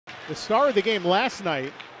The star of the game last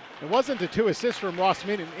night, it wasn't the 2 assists from Ross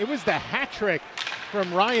Minton, it was the hat trick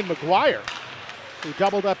from Ryan McGuire, who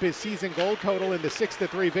doubled up his season goal total in the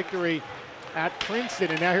 6-3 victory at Princeton.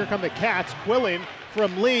 And now here come the Cats. Quillen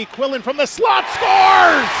from Lee. Quillen from the slot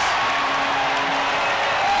scores!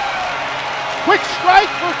 Quick strike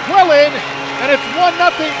for Quillen, and it's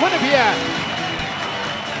 1-0 Quinnipiac.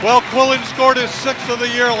 Well, Quillen scored his 6th of the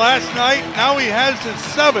year last night. Now he has his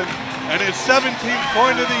 7th and his 17th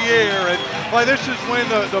point of the year. And why, this is when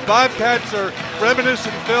the Bobcats are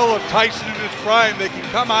reminiscent, Phil, of Tyson in his prime. They can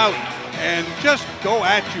come out and just go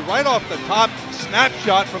at you right off the top.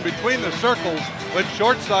 Snapshot from between the circles. Went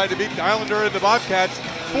short side to beat the Islander and the Bobcats.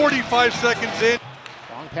 45 seconds in.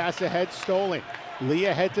 Long pass ahead, stolen. Lee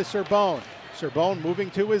ahead to Serbone. Serbone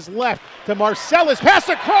moving to his left to Marcellus. Pass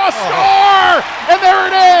across, score! And there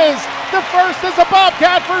it is! The first is a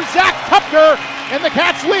Bobcat for Zach Tupker, and the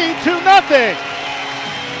Cats lead 2-0.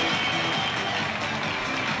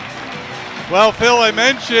 Well, Phil, I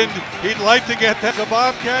mentioned he'd like to get that to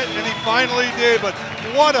Bobcat, and he finally did. But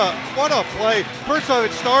what a play! First off,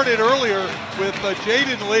 it started earlier with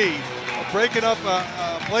Jaden Lee breaking up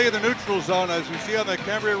a play in the neutral zone, as we see on the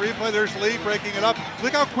Cambria replay. There's Lee breaking it up.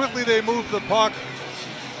 Look how quickly they move the puck.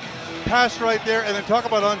 Pass right there, and then talk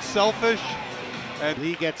about unselfish. And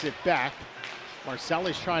Lee gets it back.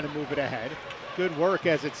 Marcellus trying to move it ahead. Good work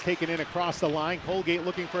as it's taken in across the line. Colgate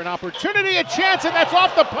looking for an opportunity, a chance, and that's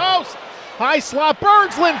off the post. High slot,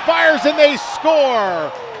 Bergsland fires, and they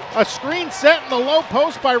score. A screen set in the low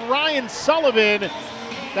post by Ryan Sullivan.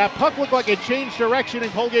 That puck looked like it changed direction,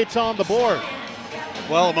 and Colgate's on the board.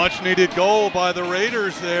 Well, a much-needed goal by the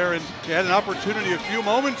Raiders there, and they had an opportunity a few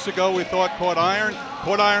moments ago. We thought caught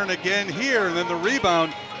iron again here, and then the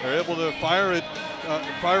rebound. They're able to fire it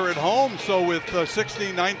home. So with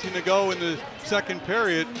 16-19 to go in the second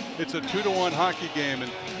period, it's a 2-1 hockey game.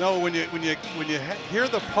 And no, when you hear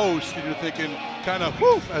the post, and you're thinking kind of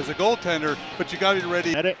whoof as a goaltender, but you got to be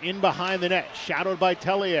ready. In behind the net, shadowed by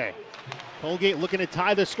Tellier. Colgate looking to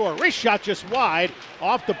tie the score. Wrist shot just wide,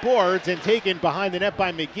 off the boards and taken behind the net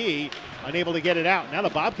by McGee. Unable to get it out. Now the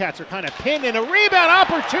Bobcats are kind of pinned, and a rebound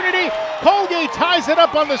opportunity. Colgate ties it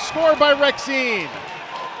up on the score by Rexine.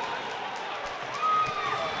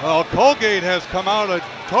 Well, Colgate has come out a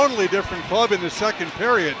totally different club in the second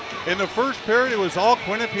period. In the first period, it was all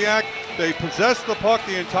Quinnipiac. They possessed the puck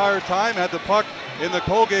the entire time, had the puck in the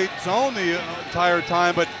Colgate zone the entire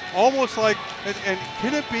time, but almost like, and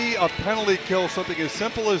can it be a penalty kill, something as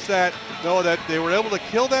simple as that? No, that they were able to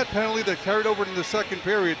kill that penalty that carried over into the second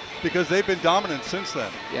period because they've been dominant since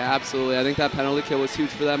then. Yeah, absolutely. I think that penalty kill was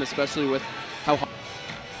huge for them, especially with how hard.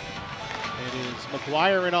 It is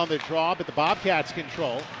McGuire in on the draw, but the Bobcats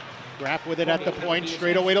control. Graff with it at the point,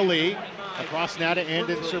 straight away to Lee. Across now to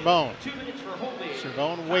Andon Serbone.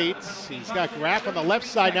 Serbone waits. He's got Graff on the left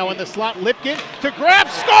side now in the slot. Lipkin to Graff,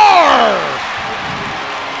 score!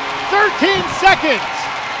 13 seconds,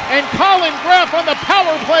 and Colin Graff on the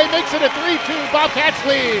power play makes it a 3-2 Bobcats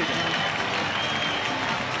lead.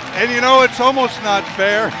 And you know, it's almost not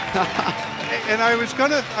fair. And I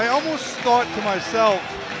almost thought to myself,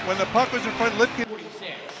 when the puck was in front, Lipkin.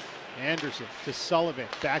 Anderson to Sullivan,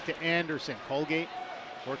 back to Anderson. Colgate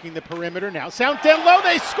working the perimeter now. Sound down low,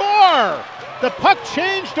 they score! The puck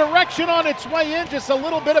changed direction on its way in, just a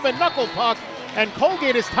little bit of a knuckle puck, and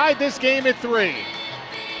Colgate has tied this game at 3.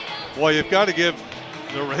 Well, you've got to give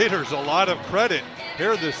the Raiders a lot of credit.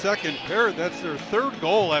 Here in the second period, that's their 3rd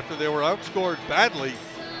goal after they were outscored badly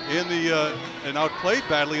in the and outplayed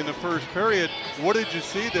badly in the first period. What did you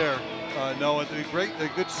see there? Noah, a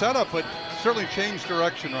good setup, but certainly changed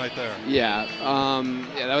direction right there. Yeah,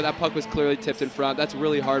 that puck was clearly tipped in front. That's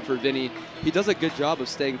really hard for Vinny. He does a good job of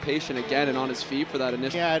staying patient again and on his feet for that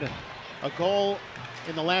initial. He had a goal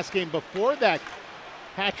in the last game before that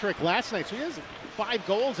hat trick last night, so he has 5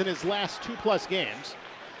 goals in his last 2+ games.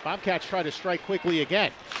 Bobcats try to strike quickly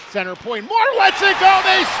again. Center point, Moore lets it go,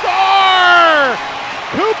 they score!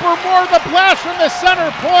 Cooper Moore the blast from the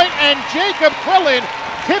center point, and Jacob Quillen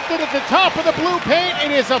tipped it at the top of the blue paint.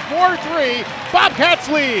 It is a 4-3 Bobcats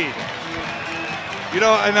lead. You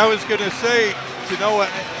know, and I was going to say, to Noah,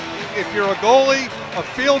 if you're a goalie, a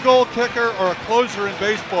field goal kicker, or a closer in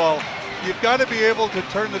baseball, you've got to be able to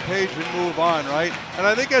turn the page and move on, right? And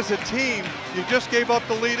I think as a team, you just gave up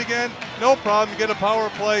the lead again, no problem. You get a power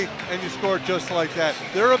play, and you score just like that.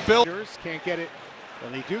 Their ability. Can't get it.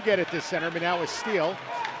 Well, they do get it to center, but now with Steele.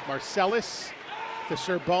 Marcellus to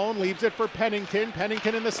Serbone, leaves it for Pennington.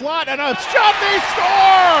 Pennington in the slot, and a shot, they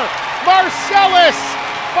score! Marcellus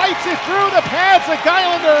fights it through the pads of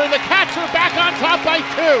Geilander, and the Cats are back on top by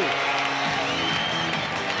 2.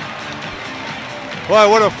 Boy,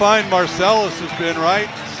 what a find Marcellus has been, right?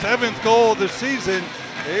 7th goal of the season,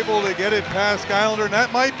 able to get it past Geilander, and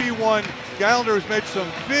that might be one. Geilander has made some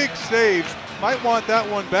big saves, might want that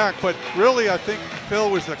one back, but really I think, Phil,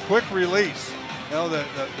 was the quick release. You know, the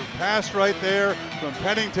pass right there from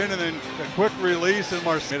Pennington, and then the quick release, and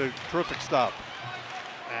Marcellus made a terrific stop.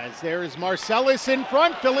 As there is Marcellus in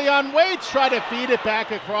front, Filion waits, try to feed it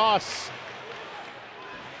back across.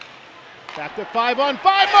 Back to 5-on-5,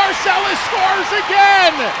 Marcellus scores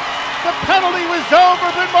again! The penalty was over,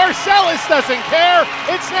 but Marcellus doesn't care.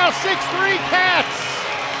 It's now 6-3 Cats.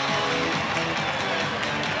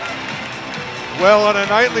 Well, on a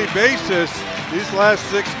nightly basis, these last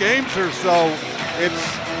 6 games or so,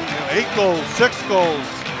 it's 8 goals, 6 goals,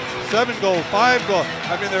 7 goals, 5 goals.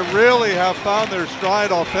 I mean, they really have found their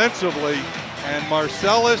stride offensively, and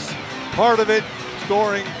Marcellus, part of it,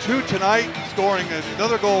 scoring 2 tonight, scoring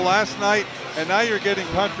another goal last night, and now you're getting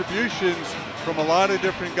contributions from a lot of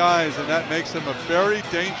different guys, and that makes them a very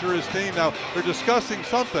dangerous team. Now, they're discussing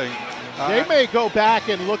something. They may go back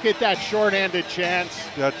and look at that shorthanded chance.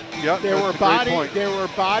 There were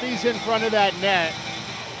bodies in front of that net.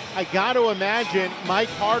 I got to imagine Mike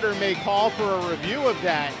Harder may call for a review of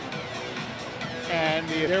that. And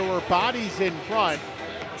there were bodies in front.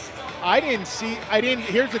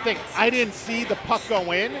 Here's the thing, I didn't see the puck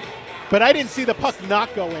go in, but I didn't see the puck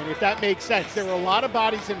not go in, if that makes sense. There were a lot of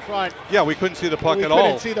bodies in front. Yeah, we couldn't see the puck at all. We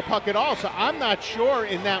couldn't see the puck at all, so I'm not sure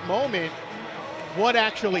in that moment what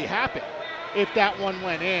actually happened, if that one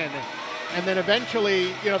went in. And then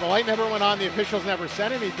eventually, the light never went on, the officials never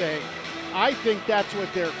said anything. I think that's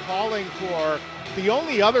what they're calling for. The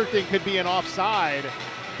only other thing could be an offside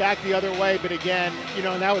back the other way, but again,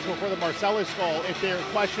 and that was before the Marcellus goal, if they're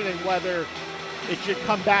questioning whether it should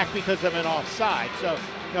come back because of an offside. So,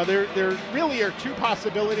 there really are 2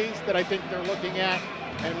 possibilities that I think they're looking at,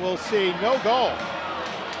 and we'll see. No goal.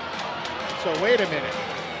 So wait a minute.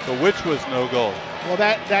 So which was no goal? Well,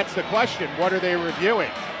 that's the question. What are they reviewing?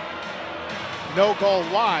 No goal,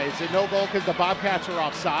 why? Is it no goal because the Bobcats are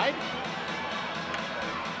offside?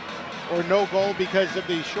 Or no goal because of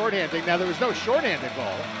the shorthanding? Now, there was no shorthanded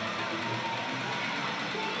goal.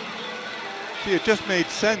 See, it just made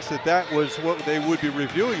sense that was what they would be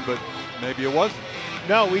reviewing, but maybe it wasn't.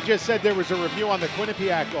 No, we just said there was a review on the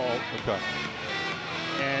Quinnipiac goal. Okay.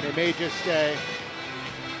 And it may just say,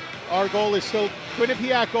 our goal is still,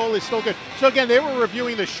 Quinnipiac goal is still good. So again, they were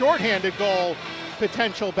reviewing the shorthanded goal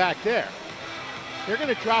potential back there. They're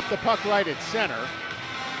going to drop the puck right at center.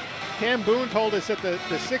 Cam Boone told us that the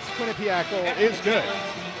 6th Quinnipiac goal is good.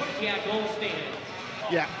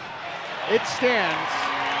 Yeah, it stands.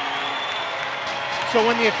 So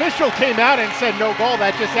when the official came out and said no goal,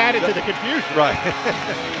 that just added to the confusion. Right.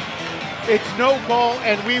 It's no goal,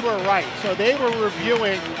 and we were right. So they were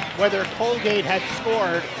reviewing whether Colgate had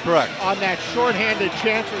scored on that shorthanded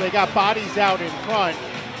chance where they got bodies out in front.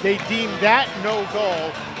 They deemed that no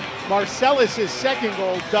goal. Marcellus' 2nd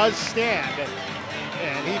goal does stand,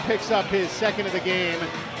 and he picks up his 2nd of the game,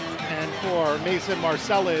 and for Mason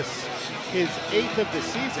Marcellus, his 8th of the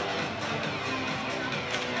season.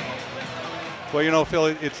 Well, Phil,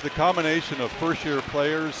 it's the combination of first-year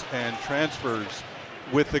players and transfers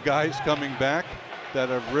with the guys coming back that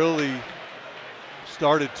have really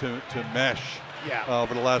started to mesh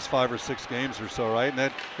over the last 5 or 6 games or so, right? And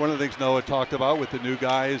that one of the things Noah talked about with the new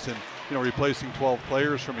guys and replacing 12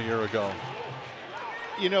 players from a year ago.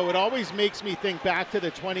 It always makes me think back to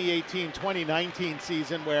the 2018-2019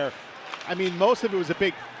 season where, most of it was a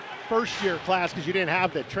big first-year class because you didn't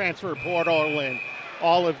have the transfer portal and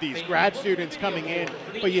all of these grad students coming in.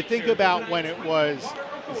 But you think about when it was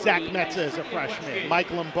Zach Metza as a freshman, Mike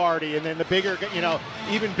Lombardi, and then the bigger,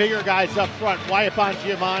 even bigger guys up front, Wyatt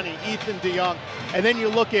Bongiovanni, Ethan DeYoung. And then you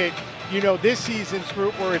look at, this season's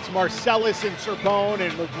group where it's Marcellus and Serbone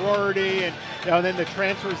and McGroarty and then the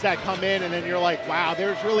transfers that come in, and then you're like, wow,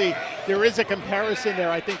 there is a comparison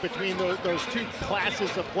there, I think, between those 2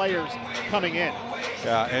 classes of players coming in.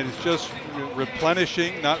 Yeah, and it's just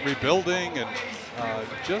replenishing, not rebuilding, and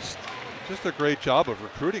just a great job of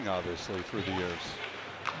recruiting, obviously, through the years.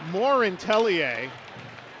 Moore and Tellier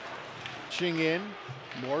pitching in,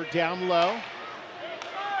 more down low.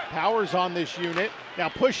 Powers on this unit. Now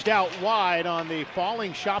pushed out wide on the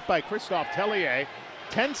falling shot by Christophe Tellier.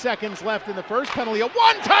 10 seconds left in the first penalty. A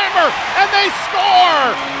one-timer, and they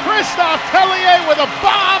score! Christophe Tellier with a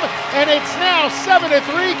bomb, and it's now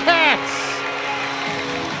 7-3 Cats.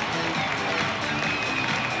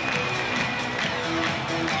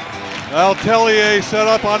 Well, Tellier set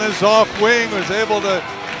up on his off wing, was able to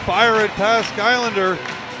fire it past Geilander,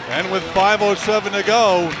 and with 5:07 to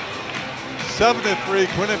go, 7-3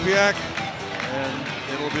 Quinnipiac And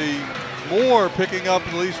it'll be Moore picking up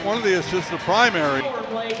at least one of the assists, the primary.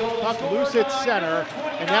 Puck loose at center,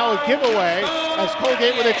 and now a giveaway as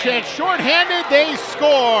Colgate with a chance. Short-handed, they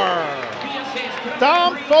score.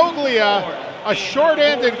 Dom Foglia, a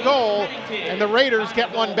short-handed goal, and the Raiders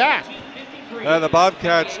get one back. The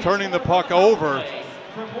Bobcats turning the puck over.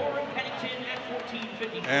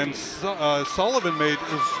 And Sullivan made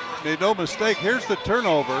no mistake. Here's the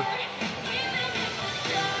turnover.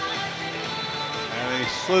 And he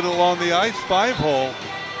slid it along the ice, 5-hole.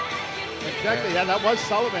 Exactly, yeah, that was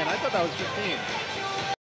Sullivan. I thought that was 15.